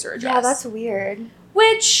just gives her address. Yeah, that's weird.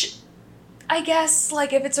 Which, I guess,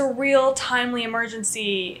 like, if it's a real timely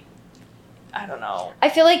emergency, I don't know. I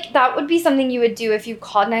feel like that would be something you would do if you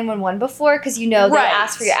called 911 before, because they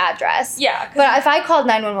ask for your address. Yeah. But if I called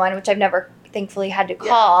 911, which I've never, thankfully, had to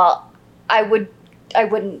call, I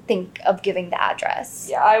wouldn't think of giving the address.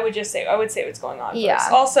 Yeah, I would say what's going on first. Yeah.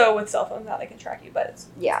 Also, with cell phones now, they can track you, but it's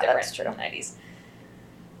different that's true. in the 90s.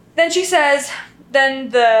 Then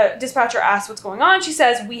the dispatcher asks what's going on. She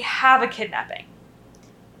says, we have a kidnapping.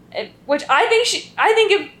 Which I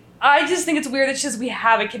just think it's weird that she says we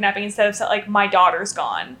have a kidnapping instead of like my daughter's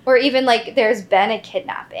gone. Or even like there's been a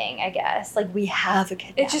kidnapping, I guess. Like we have a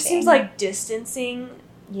kidnapping. It just seems like distancing.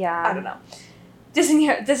 Yeah. I don't know.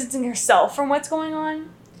 Distancing herself from what's going on.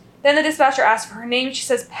 Then the dispatcher asks for her name. She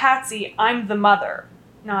says, Patsy, I'm the mother.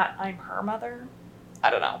 Not, I'm her mother. I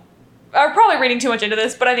don't know. I'm probably reading too much into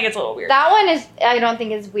this, but I think it's a little weird. That one I don't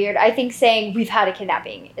think is weird. I think saying we've had a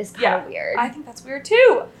kidnapping is kind of weird. I think that's weird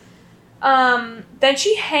too. Then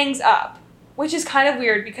she hangs up, which is kind of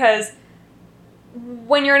weird because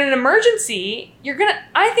when you're in an emergency,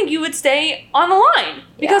 I think you would stay on the line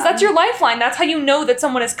because that's your lifeline. That's how you know that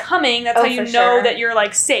someone is coming. That's how you know that you're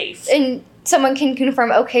like safe. And someone can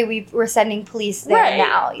confirm, okay, we're sending police there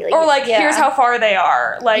now. Like, or like, here's how far they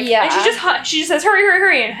are. Like, and she just says, hurry, hurry,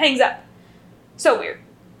 hurry, and hangs up. So weird.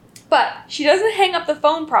 But she doesn't hang up the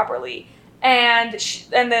phone properly. And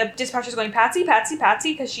the dispatcher's going, Patsy, Patsy,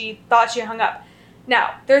 Patsy, because she thought she hung up.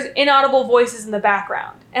 Now, there's inaudible voices in the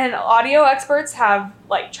background. And audio experts have,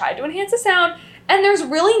 like, tried to enhance the sound. And there's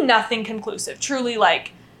really nothing conclusive. Truly,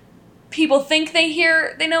 like, people think they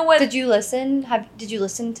know what... Did you listen? Did you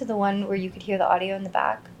listen to the one where you could hear the audio in the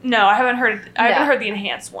back? No, I haven't heard the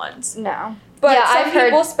enhanced ones. No. But some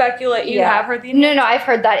people speculate you have heard the enhanced. No, I've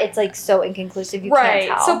heard that it's, like, so inconclusive you can't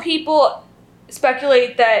tell. So people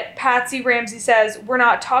speculate that Patsy Ramsey says, we're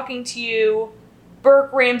not talking to you.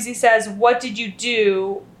 Burke Ramsey says, what did you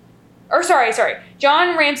do? Or sorry.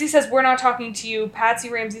 John Ramsey says, we're not talking to you. Patsy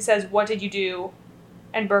Ramsey says, what did you do?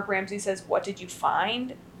 And Burke Ramsey says, what did you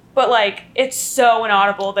find? But, like, it's so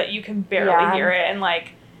inaudible that you can barely hear it. And,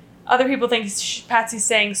 like, other people think Patsy's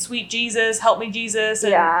saying, sweet Jesus, help me, Jesus.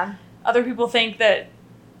 And other people think that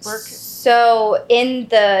Burke... So, in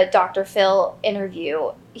the Dr. Phil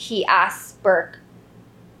interview, he asks Burke,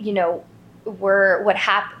 you know, what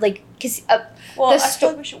happened, like, because... I feel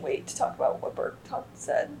like we should wait to talk about what Burke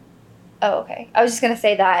said. Oh, okay. I was just going to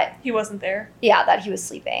say that... He wasn't there. Yeah, that he was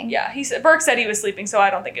sleeping. Yeah, Burke said he was sleeping, so I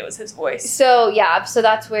don't think it was his voice. So, so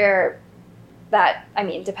that's where that, I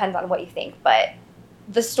mean, depends on what you think, but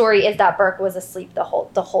the story is that Burke was asleep the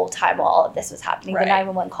whole time while all of this was happening, the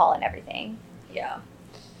 911 call and everything. Yeah.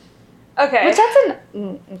 Okay. Which that's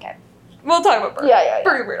okay. We'll talk about Burke. Yeah.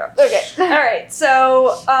 Burke weirdo. Okay. All right.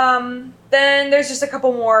 So, then there's just a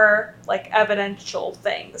couple more, like, evidential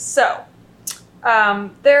things. So,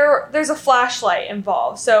 there's a flashlight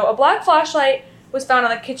involved. So, a black flashlight was found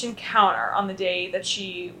on the kitchen counter on the day that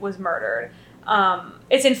she was murdered.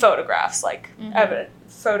 It's in photographs, like,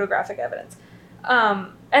 photographic evidence.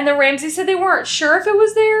 And the Ramseys said they weren't sure if it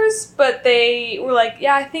was theirs, but they were like,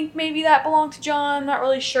 yeah, I think maybe that belonged to John, not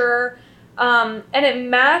really sure. And it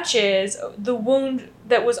matches the wound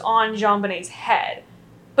that was on JonBenét's head.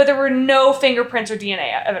 But there were no fingerprints or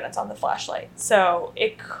DNA evidence on the flashlight. So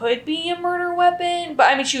it could be a murder weapon. But,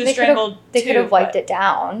 I mean, she was strangled, They could have wiped it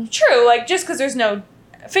down. True, like, just because there's no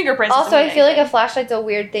fingerprints. Also, I feel like a flashlight's a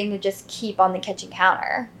weird thing to just keep on the kitchen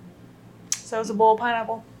counter. So is a bowl of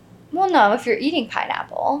pineapple. Well, no, if you're eating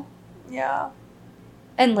pineapple. Yeah.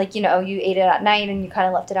 And, like, you know, you ate it at night and you kind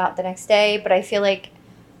of left it out the next day. But I feel like...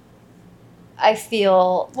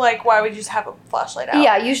 Like, why would you just have a flashlight out?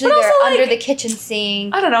 Yeah, usually they're under the kitchen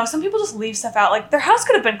sink. I don't know. Some people just leave stuff out. Like, their house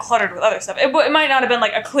could have been cluttered with other stuff. It might not have been,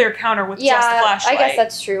 like, a clear counter with just a flashlight. I guess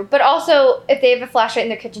that's true. But also, if they have a flashlight in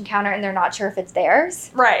their kitchen counter and they're not sure if it's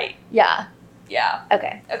theirs. Right. Yeah. Yeah.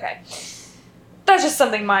 Okay. That's just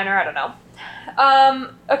something minor. I don't know.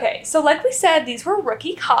 Okay. So, like we said, these were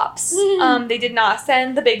rookie cops. They did not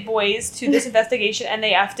send the big boys to this investigation, and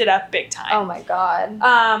they effed it up big time. Oh, my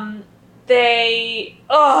God. They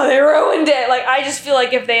ruined it. Like, I just feel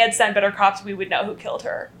like if they had sent better cops, we would know who killed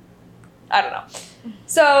her. I don't know.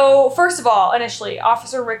 So, first of all, initially,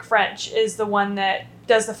 Officer Rick French is the one that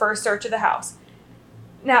does the first search of the house.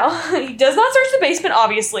 Now, he does not search the basement,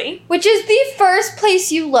 obviously. Which is the first place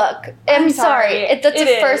you look. I'm sorry. That's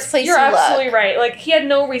the first place you look. You're absolutely right. Like, he had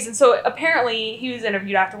no reason. So, apparently, he was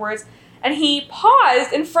interviewed afterwards, and he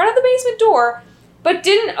paused in front of the basement door, but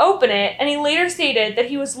didn't open it, and he later stated that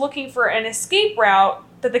he was looking for an escape route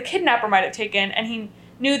that the kidnapper might have taken, and he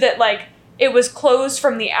knew that, like, it was closed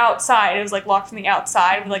from the outside. It was, like, locked from the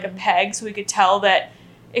outside with, like, a peg, so he could tell that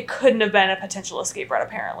it couldn't have been a potential escape route,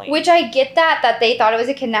 apparently. Which I get that they thought it was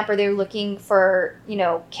a kidnapper. They were looking for, you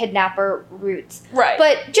know, kidnapper routes. Right.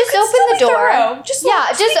 But just open the door. Just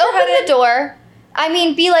open the door. I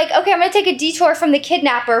mean, be like, okay, I'm going to take a detour from the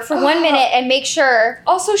kidnapper for 1 minute and make sure.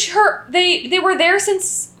 Also, they were there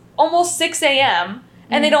since almost 6 a.m.,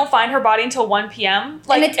 and they don't find her body until 1 p.m.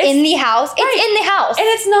 Like, and it's in the house. Right. It's in the house. And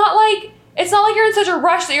it's not like you're in such a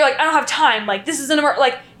rush that you're like, I don't have time. Like, this is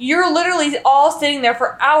like, you're literally all sitting there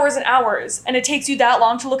for hours and hours, and it takes you that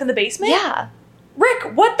long to look in the basement? Yeah.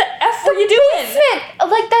 Rick, what the F were you doing?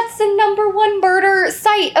 Basement! Like, that's the #1 murder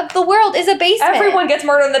site of the world is a basement. Everyone gets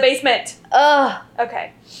murdered in the basement. Ugh.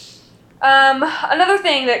 Okay. Another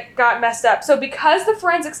thing that got messed up. So because the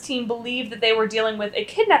forensics team believed that they were dealing with a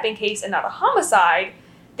kidnapping case and not a homicide,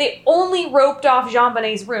 they only roped off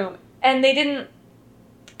JonBenét's room, and they didn't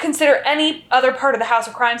consider any other part of the house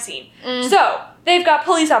a crime scene. So they've got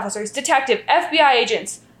police officers, detective, FBI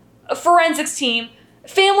agents, a forensics team,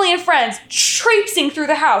 family and friends traipsing through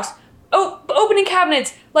the house, opening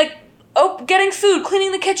cabinets, like getting food,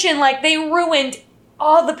 cleaning the kitchen. Like, they ruined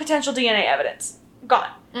all the potential DNA evidence.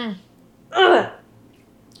 Gone. Ugh.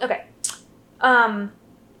 Okay.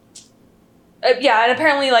 Yeah, and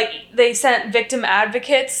apparently, like, they sent victim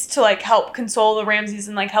advocates to, like, help console the Ramseys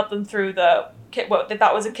and, like, help them through what they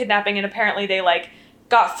thought was a kidnapping, and apparently they, like,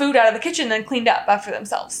 got food out of the kitchen and then cleaned up after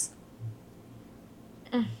themselves.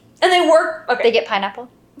 And they work... Okay. They get pineapple?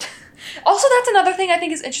 Also, that's another thing I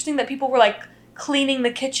think is interesting, that people were, like, cleaning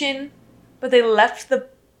the kitchen, but they left the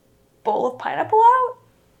bowl of pineapple out?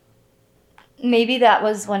 Maybe that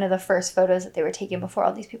was one of the first photos that they were taking before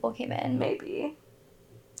all these people came in. Maybe.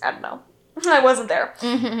 I don't know. I wasn't there.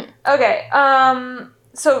 Mm-hmm. Okay,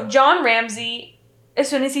 so John Ramsey, as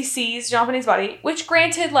soon as he sees JonBenét's body, which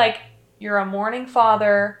granted, like, you're a mourning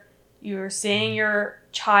father, you're seeing your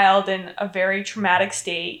child in a very traumatic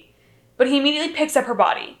state, but he immediately picks up her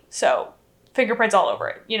body. So, fingerprints all over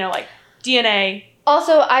it. You know, like, DNA.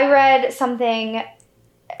 Also, I read something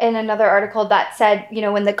in another article that said, you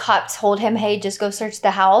know, when the cops told him, hey, just go search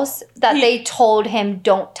the house, that they told him,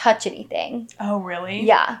 don't touch anything. Oh, really?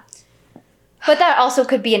 Yeah. But that also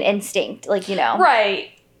could be an instinct, like, you know.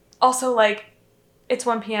 Right. Also, like, it's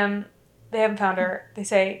 1 p.m., they haven't found her. They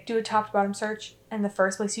say, do a top-to-bottom search, and the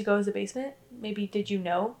first place you go is the basement. Maybe did you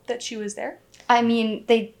know that she was there? I mean,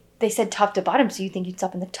 they said top to bottom, so you think you'd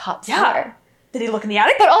stop in the top floor. Did he look in the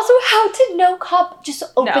attic? But also, how did no cop just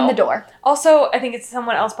open the door? Also, I think it's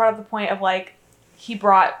someone else brought up the point of, like, he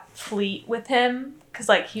brought Fleet with him. Because,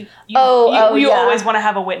 like, you always want to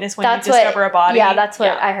have a witness when you discover a body. Yeah, that's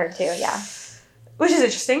what I heard, too, yeah. Which is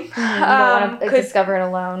interesting. You don't want to discover it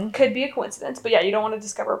alone. Could be a coincidence. But, yeah, you don't want to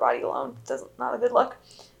discover a body alone. Not a good look.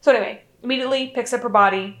 So, anyway, immediately picks up her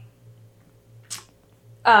body.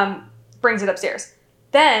 Brings it upstairs.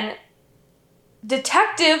 Then...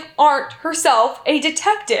 Detective Arndt herself, a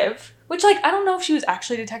detective, which, like, I don't know if she was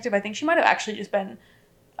actually a detective. I think she might have actually just been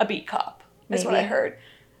a beat cop, is what I heard.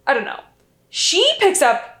 I don't know. She picks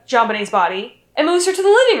up JonBenét's body and moves her to the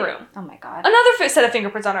living room. Oh, my God. Another set of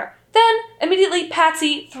fingerprints on her. Then, immediately,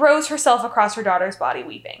 Patsy throws herself across her daughter's body,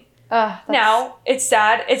 weeping. Now, it's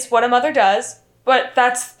sad. It's what a mother does, but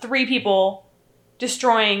that's 3 people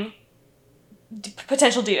destroying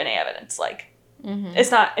potential DNA evidence. Like, it's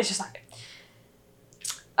just not good.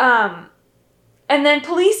 And then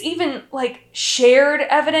police even, like, shared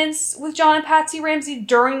evidence with John and Patsy Ramsey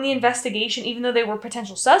during the investigation, even though they were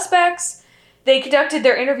potential suspects. They conducted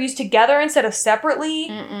their interviews together instead of separately.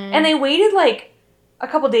 And they waited, like, a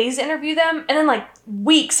couple days to interview them, and then, like,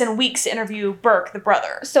 weeks and weeks to interview Burke, the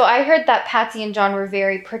brother. So I heard that Patsy and John were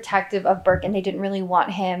very protective of Burke, and they didn't really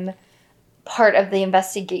want him part of the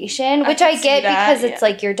investigation, which I get because it's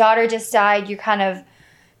like your daughter just died. You're kind of,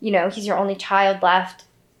 you know, he's your only child left.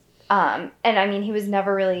 And I mean, he was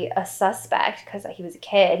never really a suspect because he was a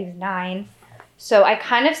kid. He was 9. So I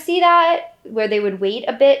kind of see that where they would wait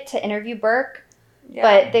a bit to interview Burke,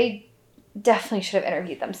 but they definitely should have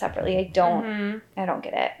interviewed them separately. I don't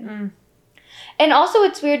get it. And also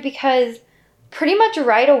it's weird because pretty much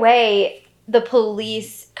right away, the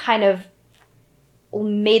police kind of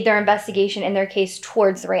made their investigation in their case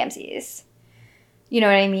towards the Ramseys. You know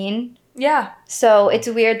what I mean? Yeah. So it's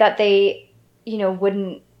weird that they, you know,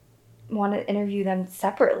 wouldn't want to interview them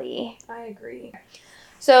separately. I agree.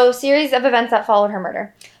 So, series of events that followed her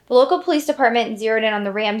murder. The local police department zeroed in on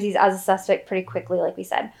the Ramseys as a suspect pretty quickly, like we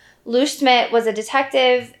said. Lou Schmidt was a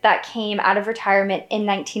detective that came out of retirement in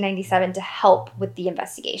 1997 to help with the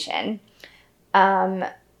investigation. And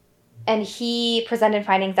he presented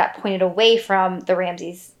findings that pointed away from the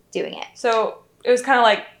Ramseys doing it. So, it was kind of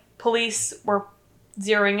like police were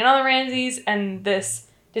zeroing in on the Ramseys, and this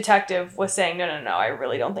detective was saying, no, I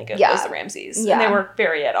really don't think it was the Ramseys. Yeah. And they were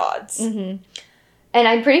very at odds. And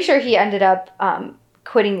I'm pretty sure he ended up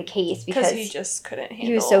quitting the case because he just couldn't handle it.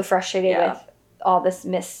 He was so frustrated with all this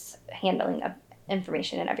mishandling of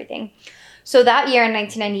information and everything. So that year in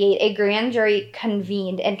 1998, a grand jury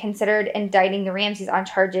convened and considered indicting the Ramseys on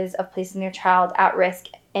charges of placing their child at risk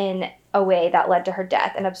in a way that led to her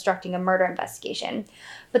death and obstructing a murder investigation.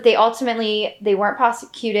 But they weren't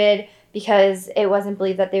prosecuted because it wasn't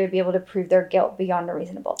believed that they would be able to prove their guilt beyond a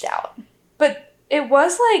reasonable doubt. But it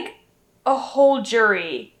was like a whole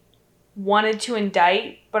jury wanted to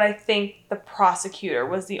indict, but I think the prosecutor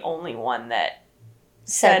was the only one that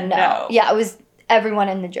said no. Yeah, it was everyone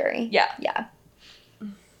in the jury. Yeah.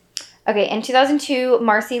 Okay, in 2002,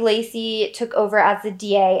 Marcy Lacey took over as the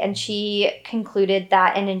DA, and she concluded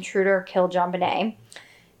that an intruder killed JonBenét.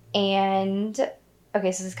 And,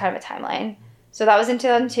 okay, so this is kind of a timeline. So that was in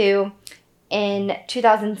 2002. In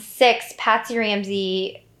 2006, Patsy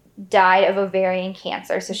Ramsey died of ovarian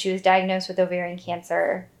cancer. So she was diagnosed with ovarian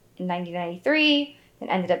cancer in 1993 and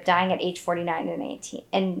ended up dying at age 49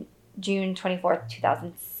 in June 24th,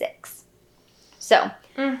 2006. So,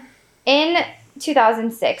 in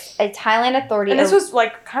 2006, a Thailand authority... And this was,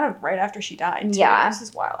 like, kind of right after she died, too. Yeah. This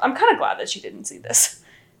is wild. I'm kind of glad that she didn't see this.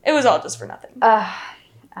 It was all just for nothing. I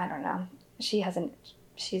don't know.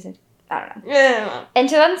 I don't know. Yeah. In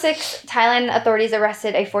 2006, Thailand authorities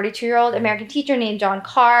arrested a 42-year-old American teacher named John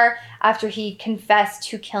Carr after he confessed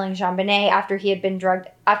to killing JonBenet after he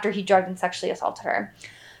drugged and sexually assaulted her.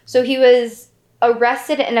 So he was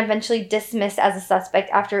arrested and eventually dismissed as a suspect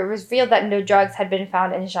after it was revealed that no drugs had been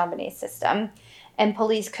found in JonBenet's system, and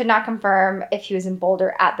police could not confirm if he was in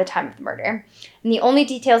Boulder at the time of the murder. And the only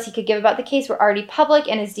details he could give about the case were already public,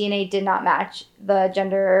 and his DNA did not match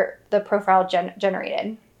the profile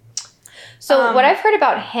generated. So what I've heard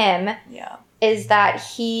about him is that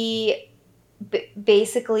he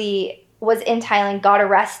basically was in Thailand, got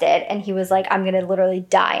arrested, and he was like, I'm going to literally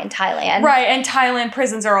die in Thailand. Right, and Thailand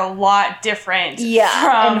prisons are a lot different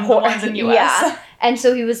from the ones in U.S. Yeah, and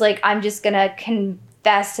so he was like, I'm just going to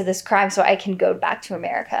confess to this crime so I can go back to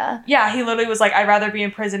America. Yeah, he literally was like, I'd rather be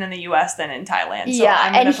in prison in the U.S. than in Thailand. So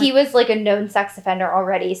yeah, and he was like a known sex offender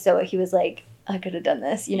already, so he was like, I could have done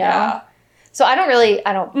this, you know? Yeah. So I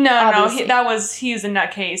don't. No, he was a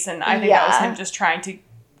nutcase, and I think that was him just trying to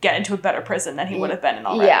get into a better prison than he would have been in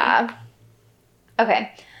already. Yeah.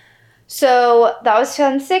 Okay. So that was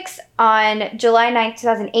 2006. On July 9th,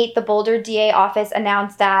 2008, the Boulder DA office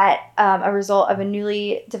announced that a result of a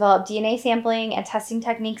newly developed DNA sampling and testing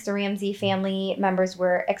techniques, the Ramsey family members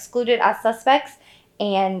were excluded as suspects,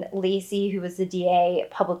 and Lacey, who was the DA,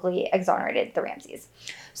 publicly exonerated the Ramseys.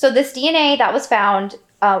 So this DNA that was found,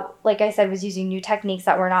 like I said, was using new techniques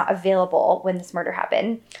that were not available when this murder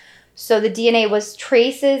happened. So the DNA was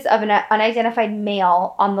traces of an unidentified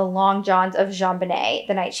male on the long johns of JonBenet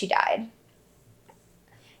the night she died.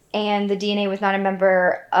 And the DNA was not a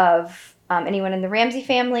member of anyone in the Ramsey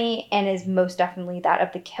family and is most definitely that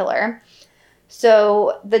of the killer.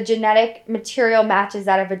 So the genetic material matches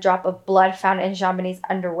that of a drop of blood found in JonBenet's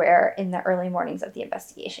underwear in the early mornings of the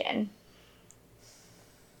investigation.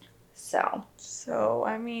 So,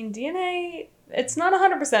 I mean, DNA, it's not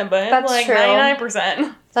 100%, but that's it's like true.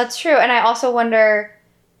 99%. That's true. And I also wonder,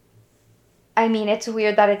 I mean, it's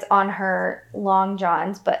weird that it's on her long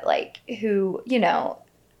johns, but like who, you know.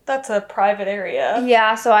 That's a private area.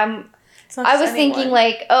 Yeah, so I was thinking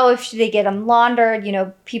like, oh, if they get them laundered, you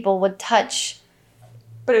know, people would touch.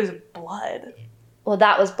 But it was blood. Well,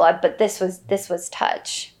 that was blood, but this was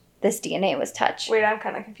touch. This DNA was touch. Wait, I'm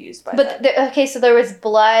kind of confused by that. But so there was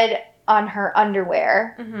blood on her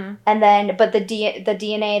underwear, and then but the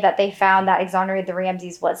DNA that they found that exonerated the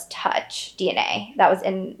Ramseys was touch DNA. That was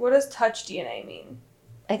in. What does touch DNA mean?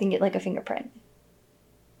 I think it like a fingerprint.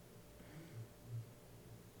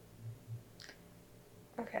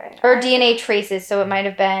 Okay. Or DNA traces, so it might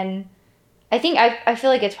have been. I think I feel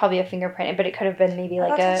like it's probably a fingerprint, but it could have been maybe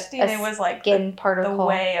like a DNA was like skin particle. The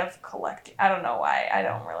way of collecting. I don't know why. I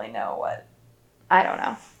don't really know what. I don't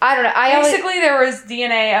know. Basically, there was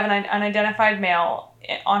DNA of an unidentified male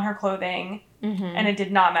on her clothing, and it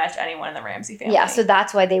did not match anyone in the Ramsey family. Yeah, so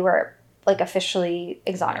that's why they were like officially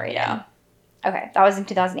exonerated. Yeah. Okay, that was in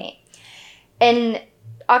 2008. In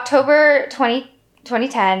October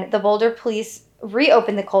 2010, the Boulder police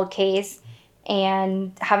reopened the cold case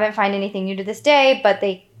and haven't found anything new to this day, but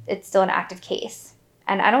it's still an active case.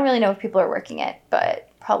 And I don't really know if people are working it, but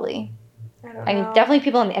probably. I mean, definitely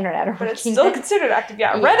people on the internet are working it. But it's still considered active,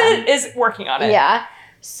 yeah. Reddit is working on it. Yeah.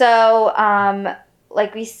 So,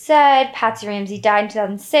 like we said, Patsy Ramsey died in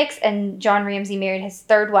 2006, and John Ramsey married his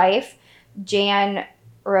third wife, Jan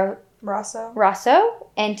Rosso,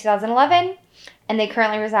 in 2011, and they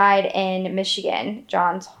currently reside in Michigan,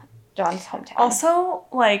 John's hometown. Also,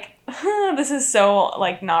 like, this is so,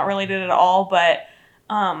 like, not related at all, but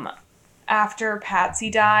after Patsy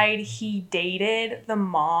died, he dated the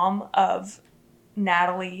mom of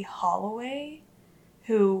Natalie Holloway,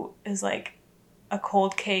 who is, like, a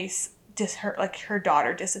cold case. Her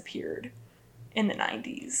daughter disappeared in the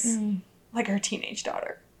 90s. Like, her teenage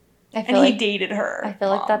daughter. He dated her. I feel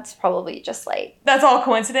like that's probably just, like... That's all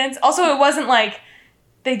coincidence. Also, it wasn't, like...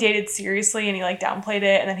 They dated seriously and he like downplayed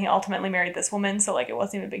it, and then he ultimately married this woman, so like it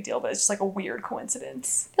wasn't even a big deal, but it's just like a weird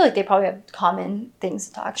coincidence. I feel like they probably have common things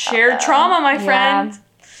to talk about. Shared trauma, my friend.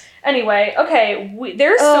 Anyway, okay,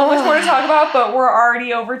 there's so much more to talk about, but we're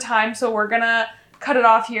already over time, so we're gonna cut it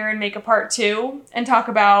off here and make a part 2 and talk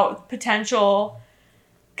about potential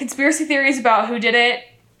conspiracy theories about who did it.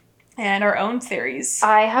 and our own theories.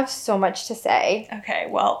 I have so much to say. Okay,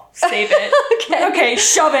 well, save it. Okay,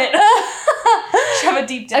 shove it. Shove it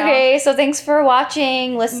deep down. Okay, so thanks for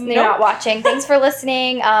watching, listening, Nope. not watching. Thanks for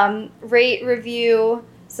listening. Rate, review,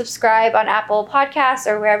 subscribe on Apple Podcasts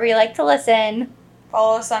or wherever you like to listen.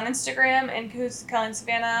 Follow us on Instagram in Cahoots with Kelly and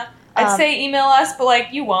Savannah. I'd Um, say email us, but like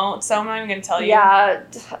you won't, so I'm not even gonna tell you. Yeah,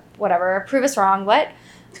 whatever. Prove us wrong. What?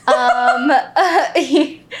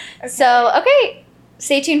 So, okay.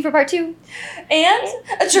 Stay tuned for part 2. And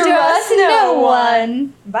Trust no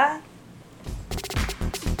one. Bye.